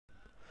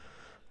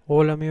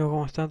Hola amigos,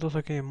 ¿cómo están? Todos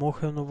aquí en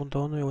mugen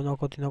 1.1 y bueno,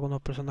 continuar con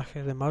los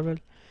personajes de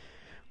Marvel.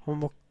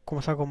 Vamos a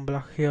comenzar con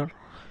Black Hair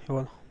y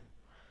bueno.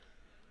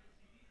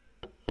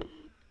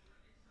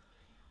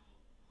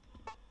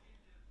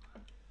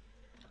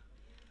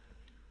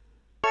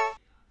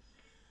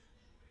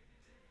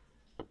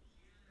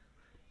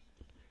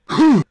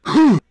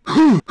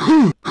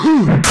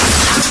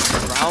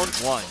 Round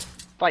one.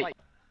 Fight.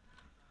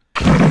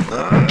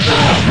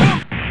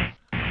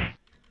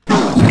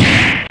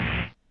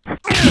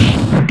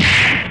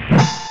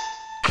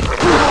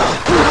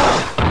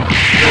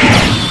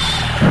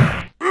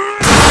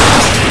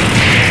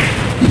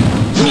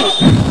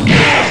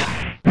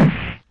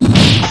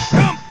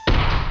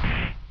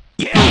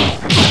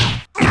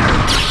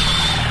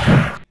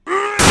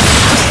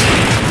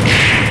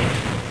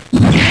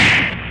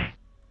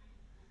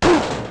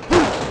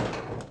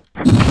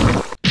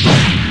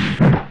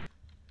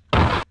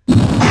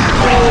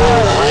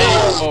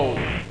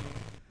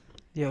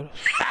 Diablos.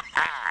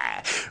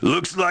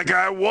 Looks like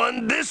I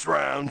won this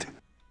round.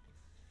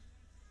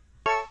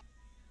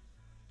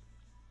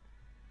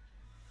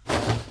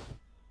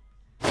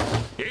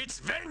 It's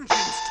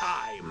vengeance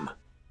time.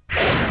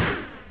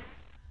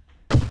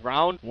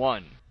 Round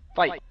one.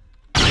 Fight.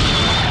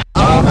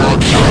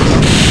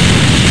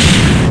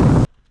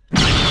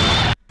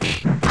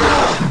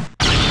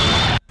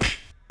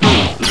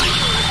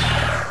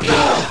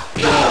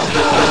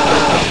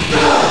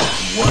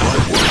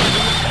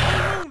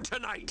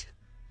 Tonight.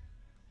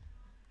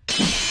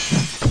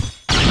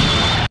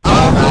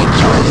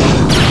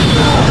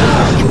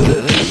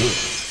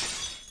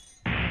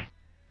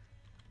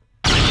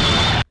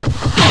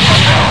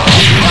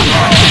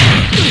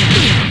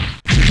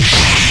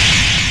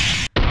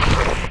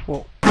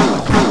 Whoa.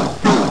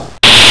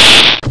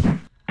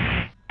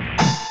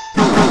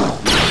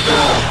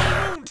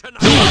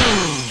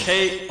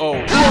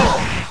 KO.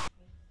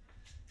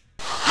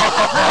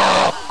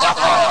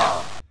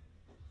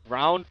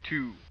 Round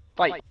two.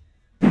 Fight.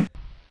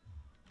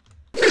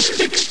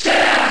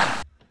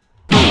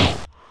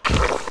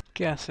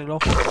 ¿Qué hace el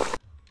ojo?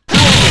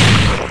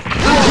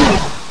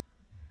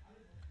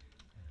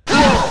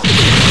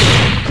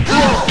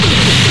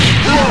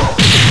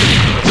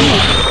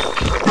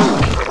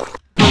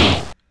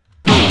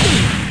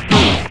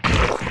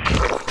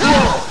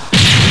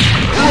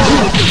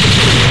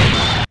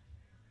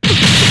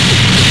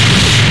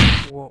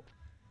 Wow.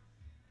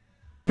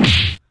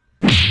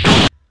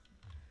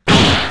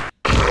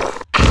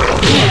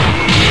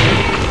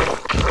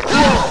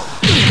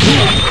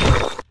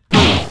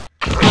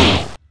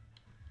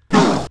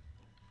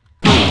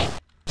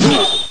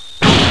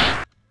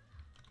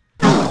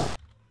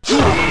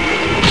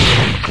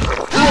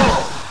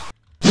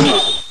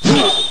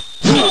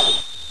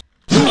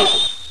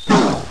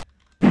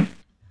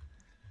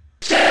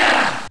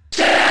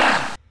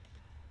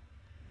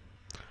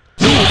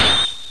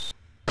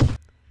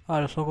 Ah,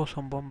 los ojos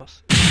son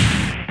bombas.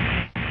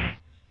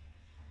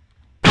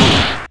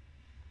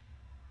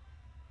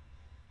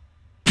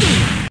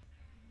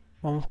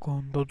 Vamos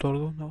con Doctor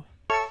Doom, ¿no?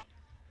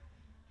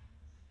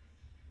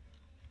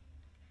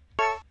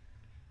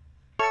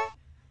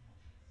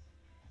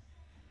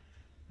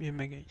 Bien,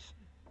 me gays.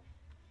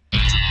 To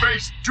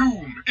face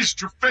doom is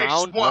to face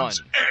Round one. one's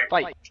end.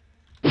 Fight.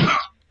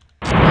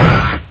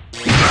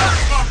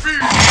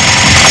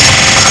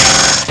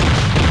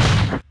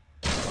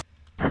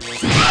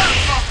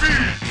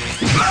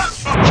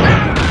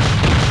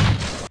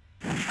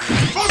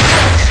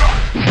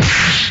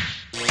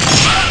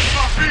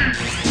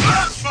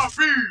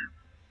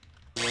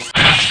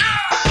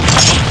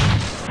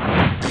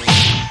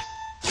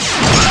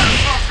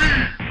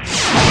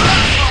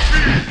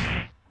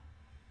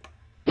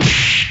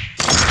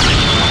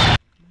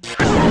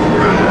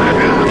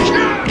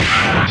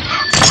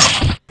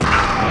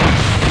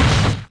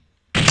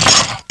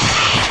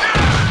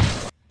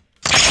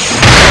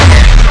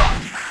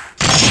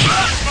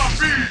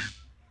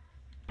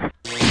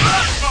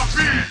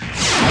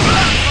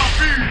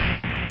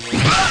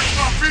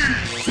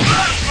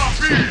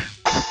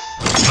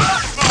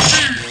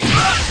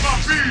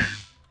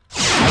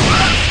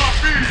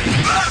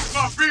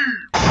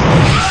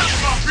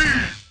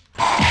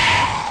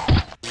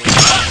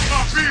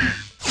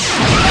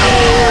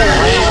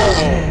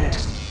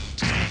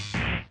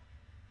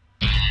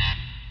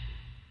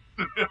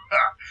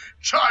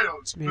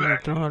 Child's Bien, play. el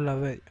trono de la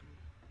bella.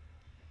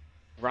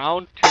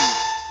 Round two.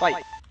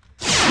 Fight.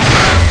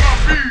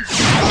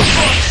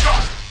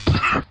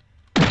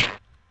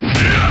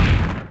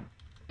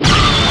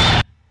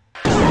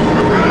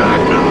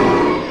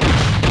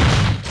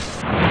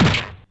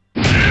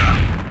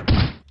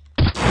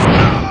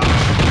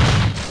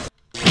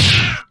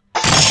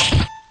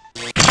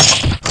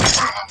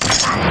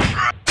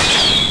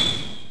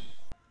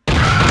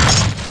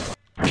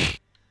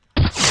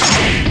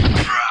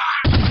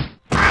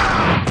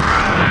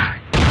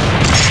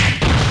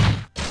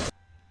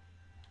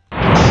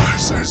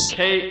 This is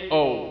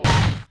KO.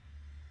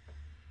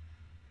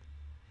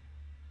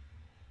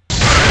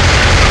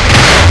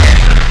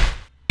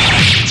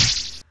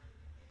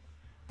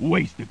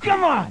 Waste the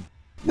come on!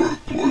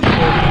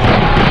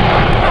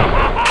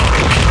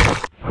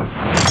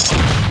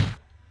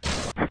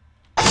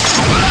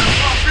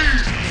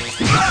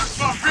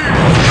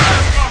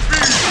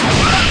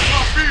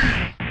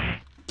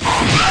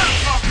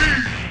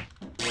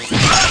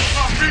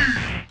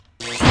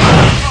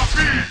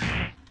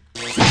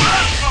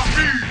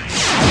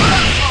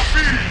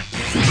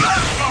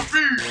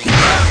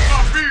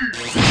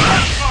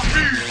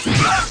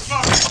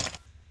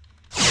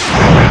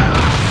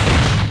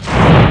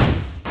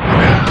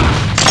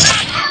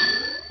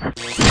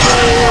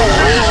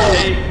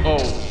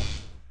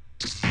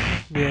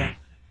 Bien.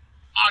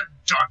 I'm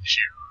done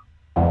here.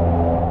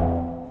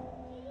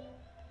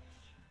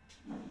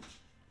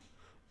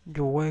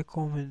 Yo voy a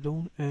comer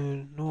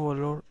el nuevo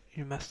Lord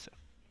y Master.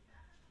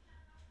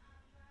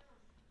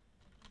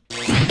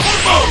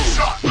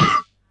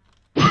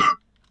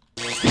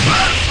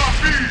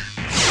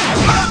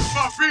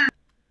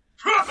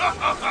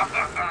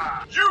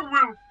 You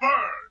will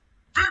burn.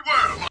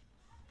 Beware.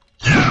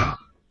 Yeah.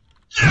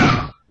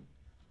 Yeah.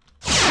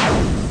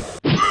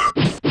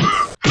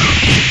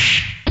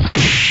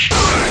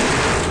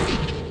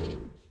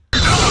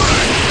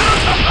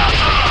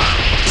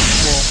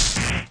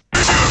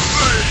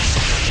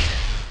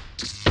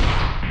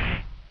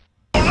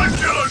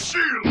 Molecular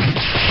shield.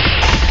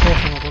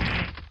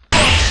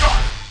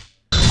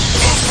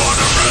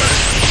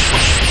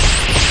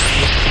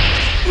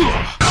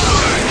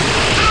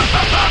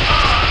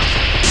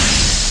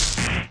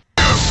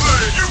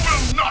 You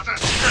will not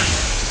escape.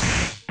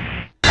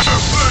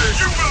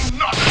 You will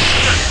not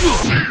escape.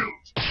 Shield.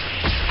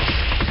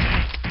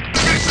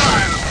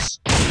 Missiles.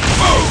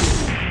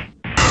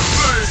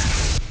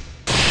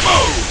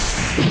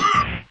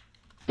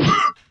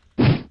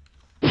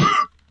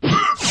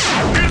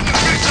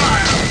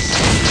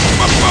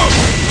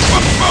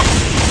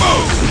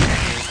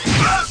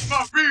 Plasma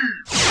beam!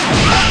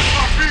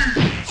 Plasma beam!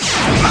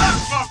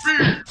 Plasma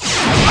beam!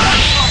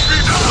 Plasma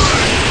beam!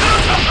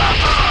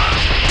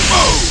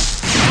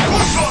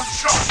 Photon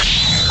shot!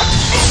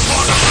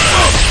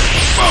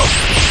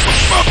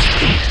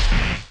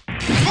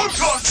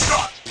 Photon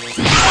shot!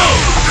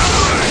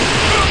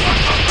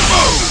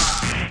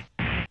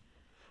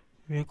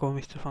 Bien como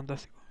Mr.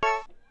 Fantástico.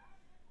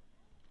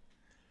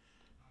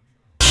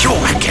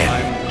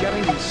 I'm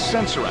getting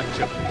sensor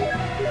activity.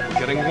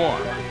 Getting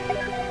warm.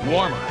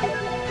 Warmer.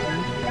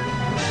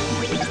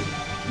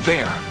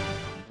 There.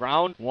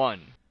 Round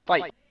 1.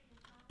 Fight.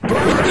 Little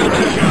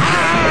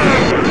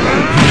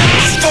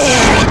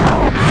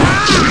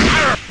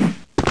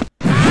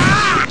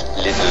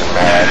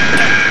man.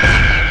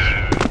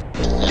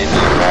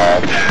 Little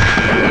man.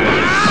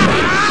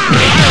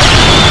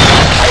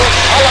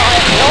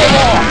 No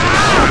more.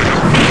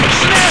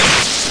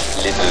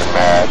 Little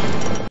man.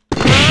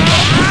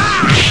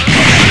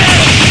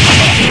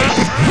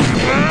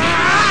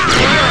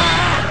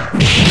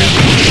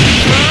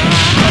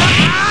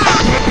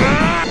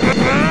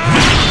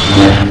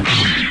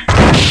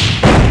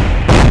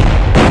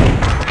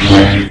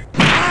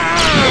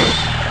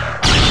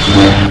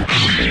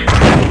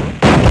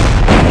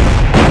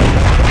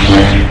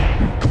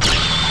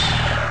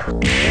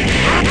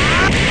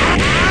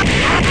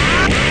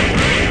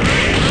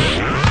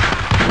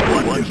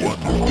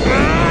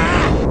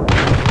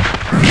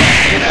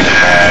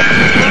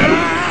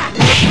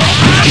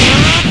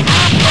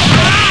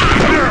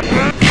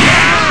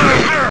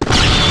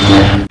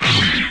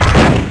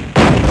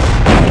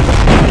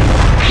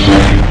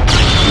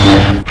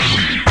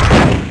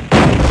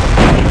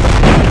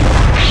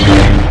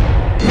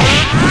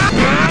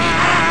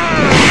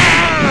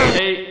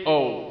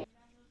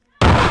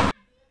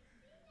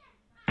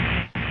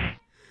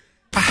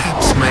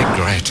 Perhaps my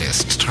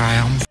greatest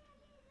triumph.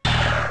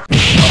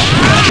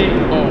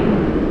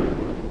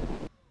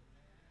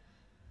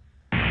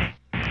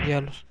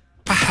 Diablos.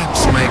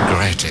 Perhaps my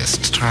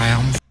greatest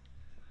triumph.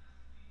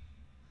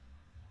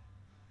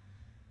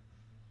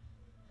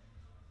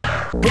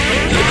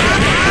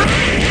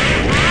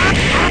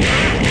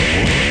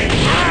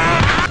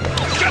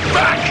 Get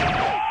back!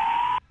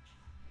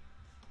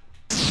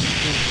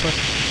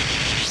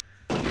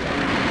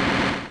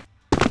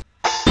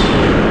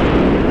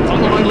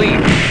 Follow my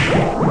lead.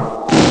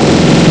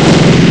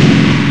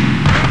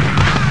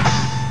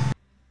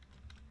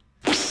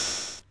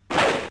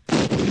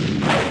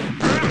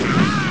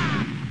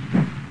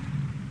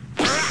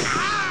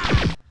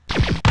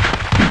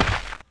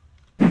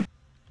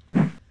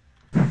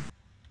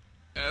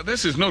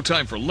 This is no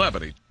time for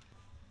levity.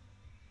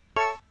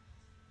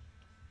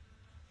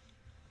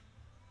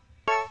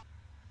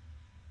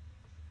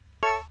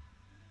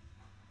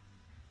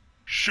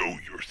 Show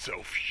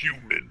yourself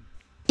human.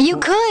 You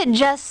could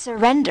just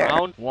surrender.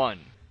 Round 1.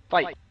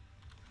 Fight.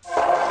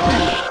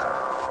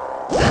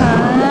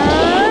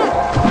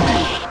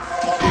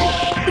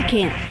 You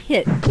can't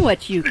hit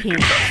what you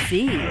can't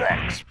see.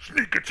 Rocks,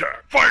 sneak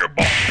attack,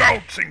 fireball,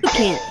 bouncing You ball.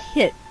 can't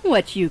hit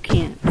what you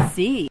can't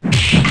see.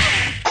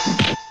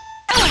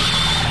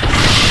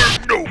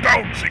 No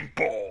bouncing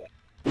ball.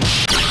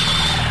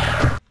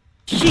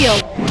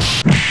 Shield.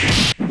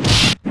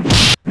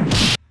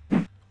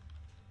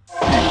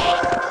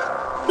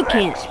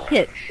 can't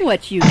hit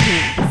what you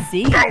can't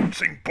see.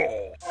 Bouncing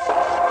ball.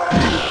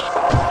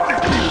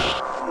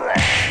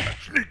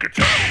 Sneak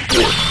attack.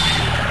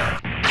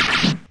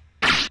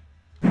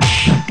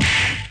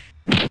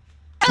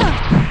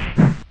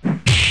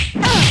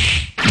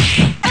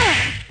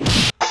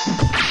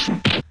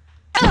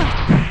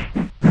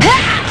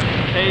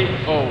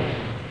 KO.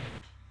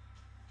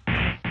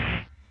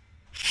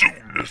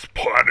 Soon this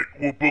planet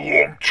will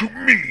belong to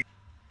me.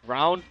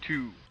 Round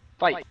 2.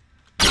 Fight.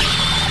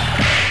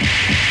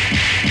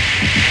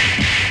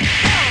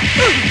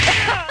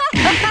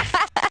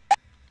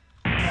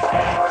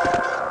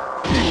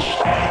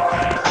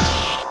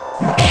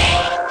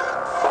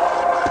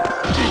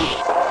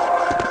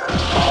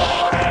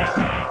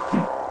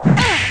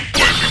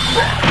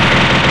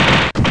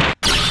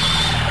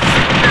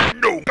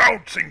 No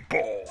bouncing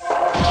ball.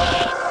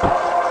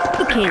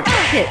 You can't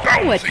hit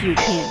what you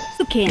can't.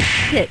 You can't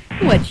hit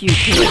what you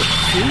can't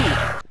see.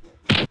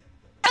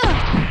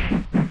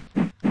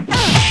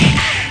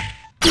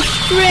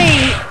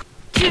 Straight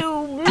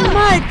too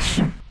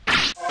much.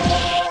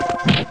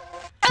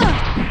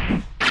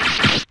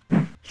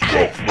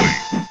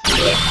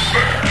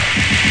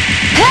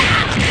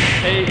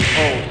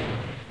 KO.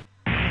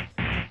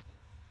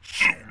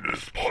 Soon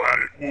this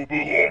planet will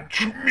belong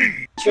to me.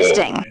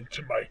 Interesting. Fall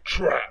into my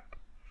trap.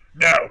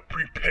 Now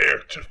prepare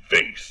to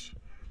face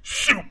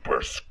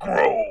Super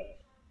Scroll.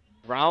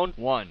 Round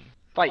 1.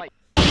 Fight.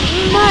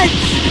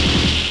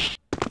 Much.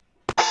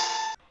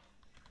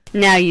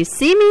 Now you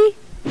see me,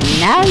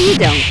 now you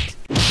don't.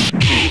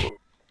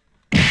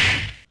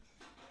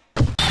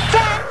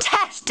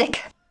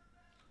 Fantastic!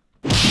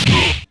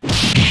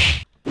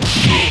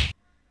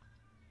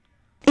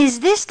 Is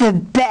this the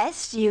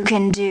best you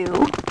can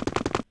do?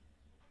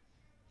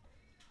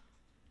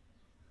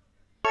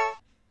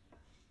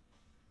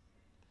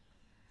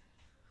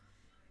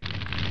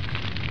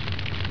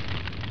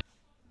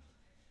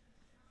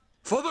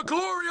 For the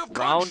glory of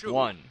Round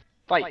 1.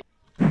 Fight.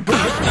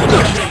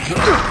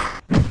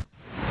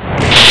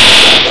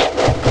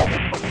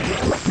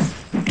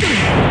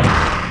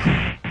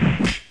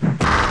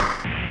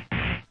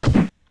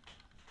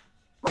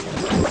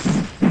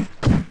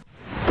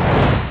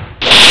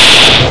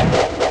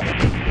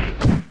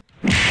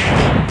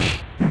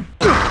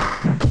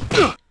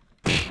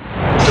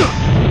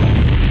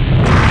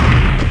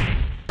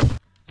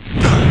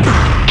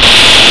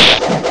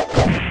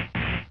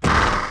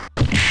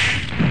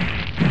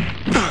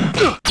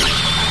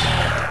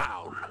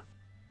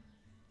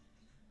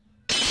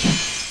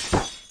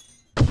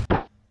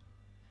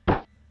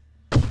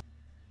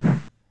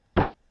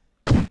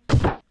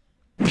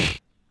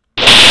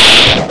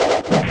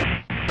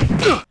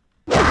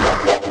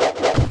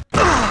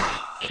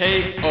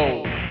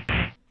 KO.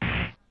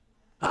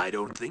 I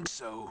don't think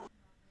so.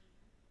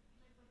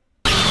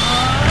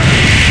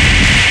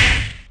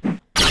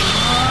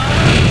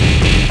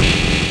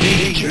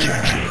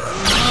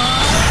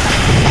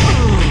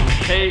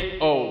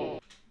 KO.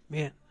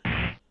 Bien.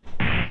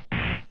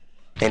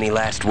 Any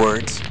last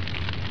words?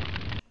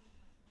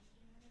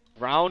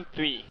 Round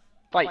 3.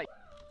 Fight.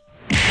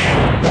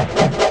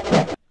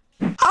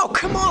 Oh,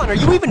 come on, are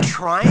you even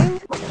trying?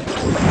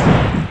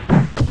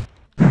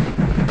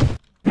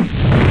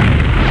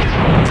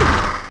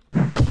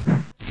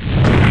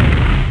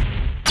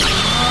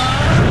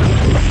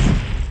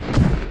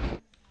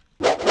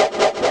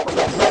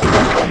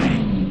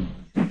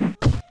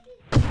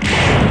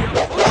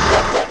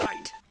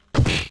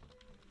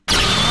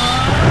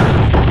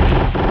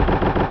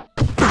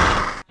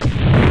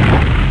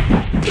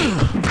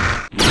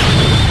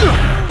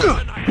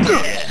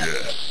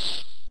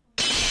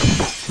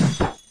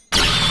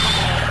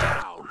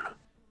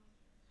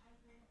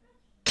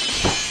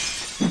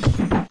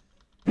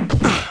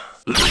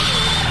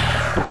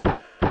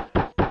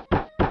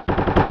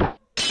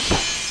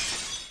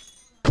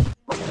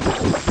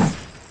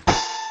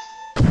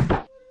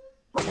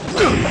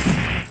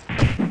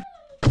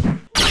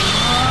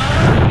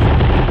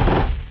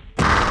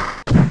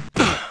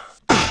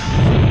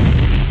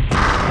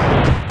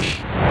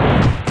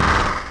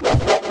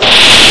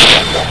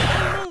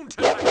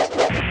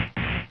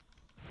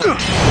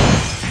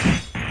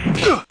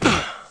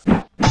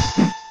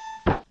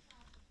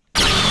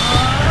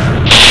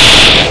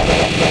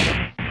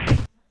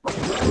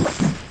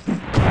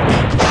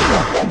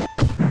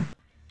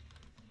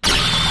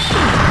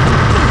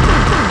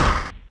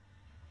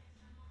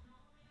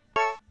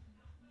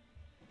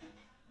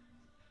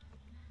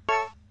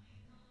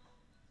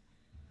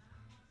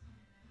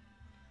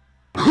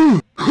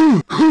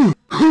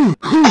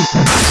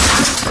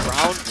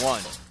 Round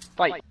 1.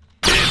 Fight.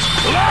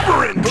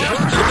 Clobbering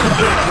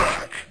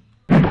time!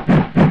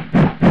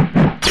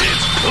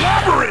 It's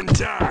clobbering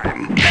time!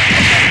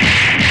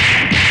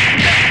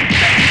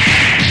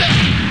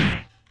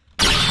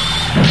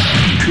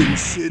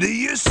 Consider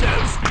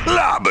yourself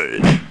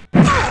clobbered!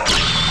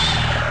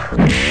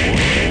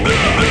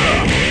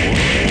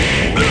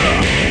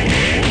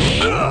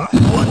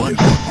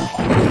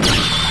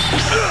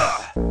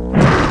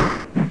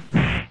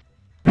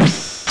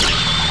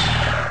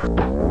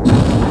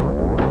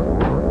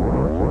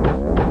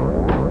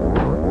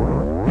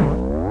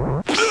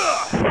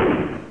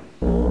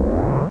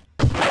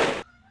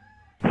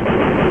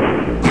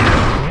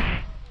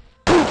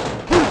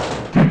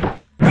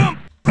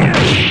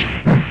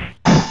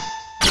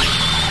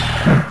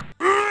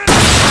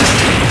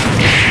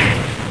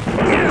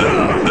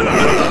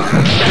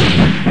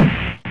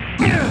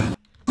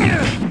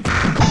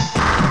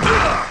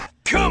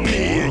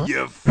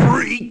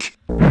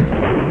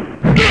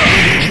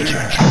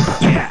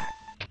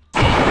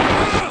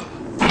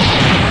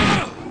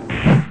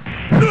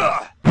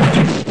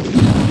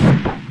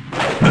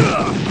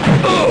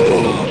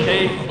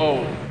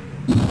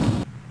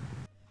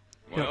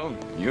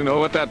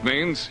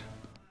 things.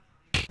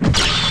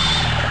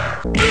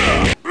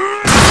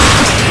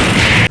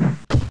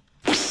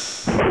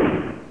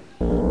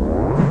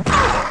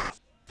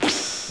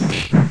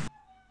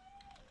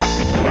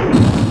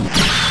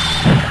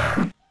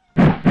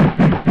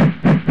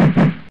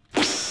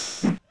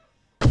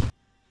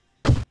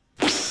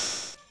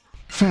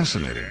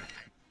 Fascinating.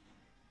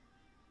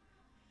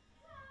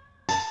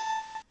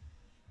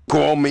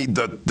 Call me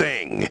the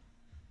thing.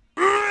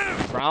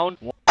 Round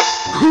 1.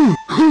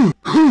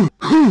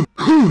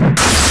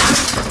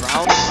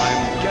 Round.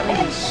 I'm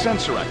getting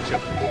sensor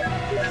activity.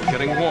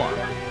 Getting warm.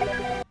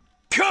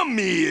 Come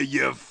here,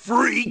 you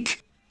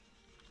freak.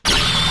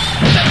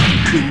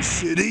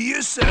 Consider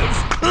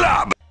yourself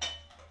club.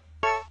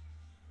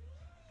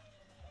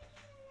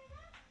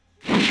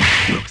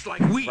 Looks like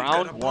we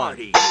got a Round 1.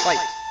 party. Fight.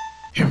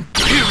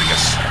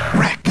 Imperious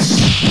Rex.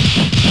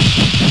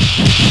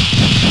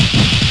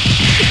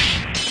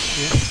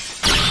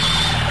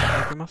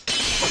 ¿Qué más?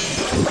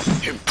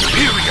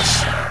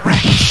 Imperious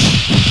Rex.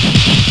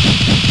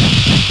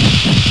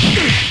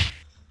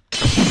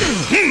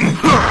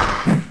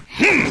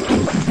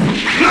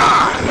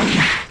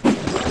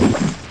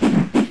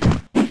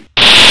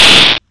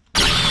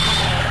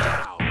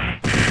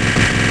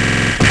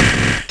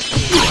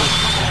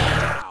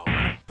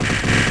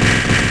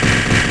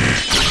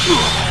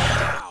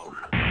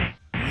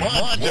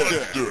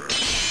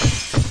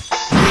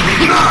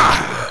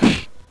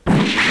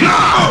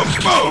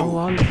 Oh,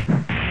 vale.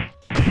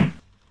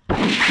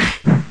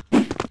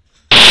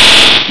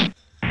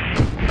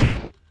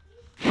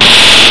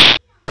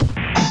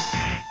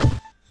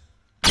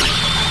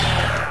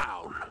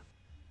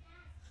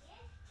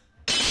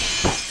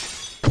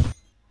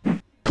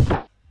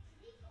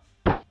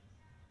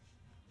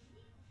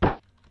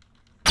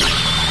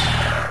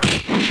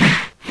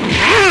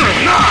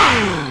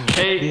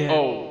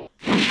 KO.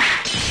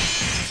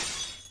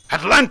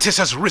 Atlantis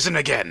has risen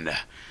again.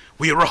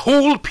 We are a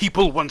whole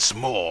people once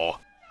more.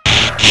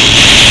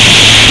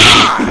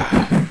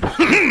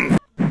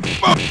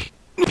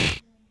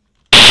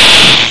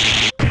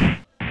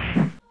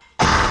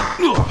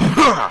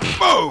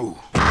 Bow!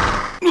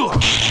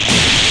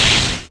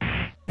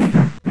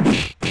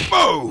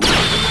 Bow!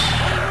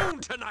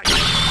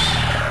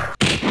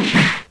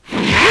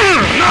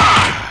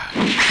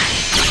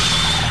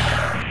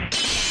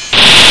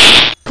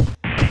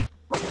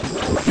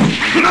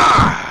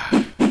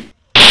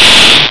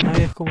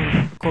 Nadie es como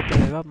una copia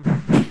de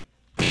Batman.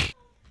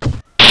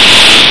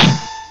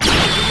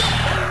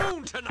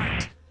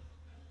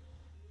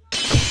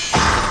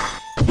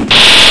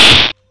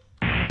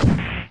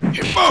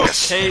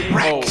 Hippos! KO.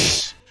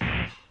 Rex!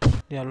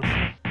 Diablos.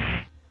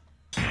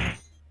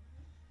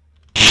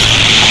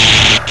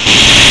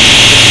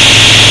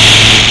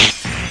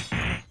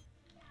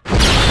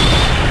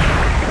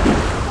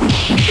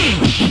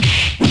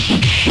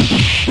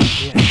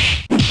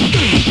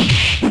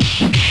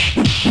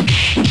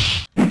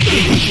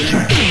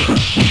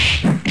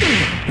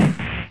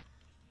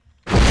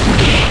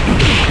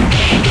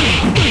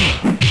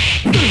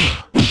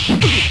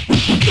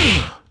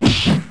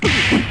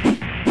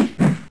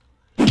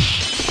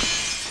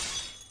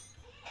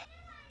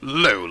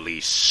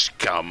 Lowly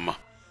scum.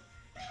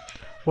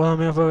 Bueno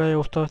amigos, espero que les haya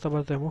gustado esta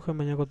parte de mugen.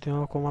 Mañana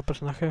continuamos con más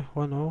personajes.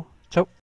 Bueno, chao.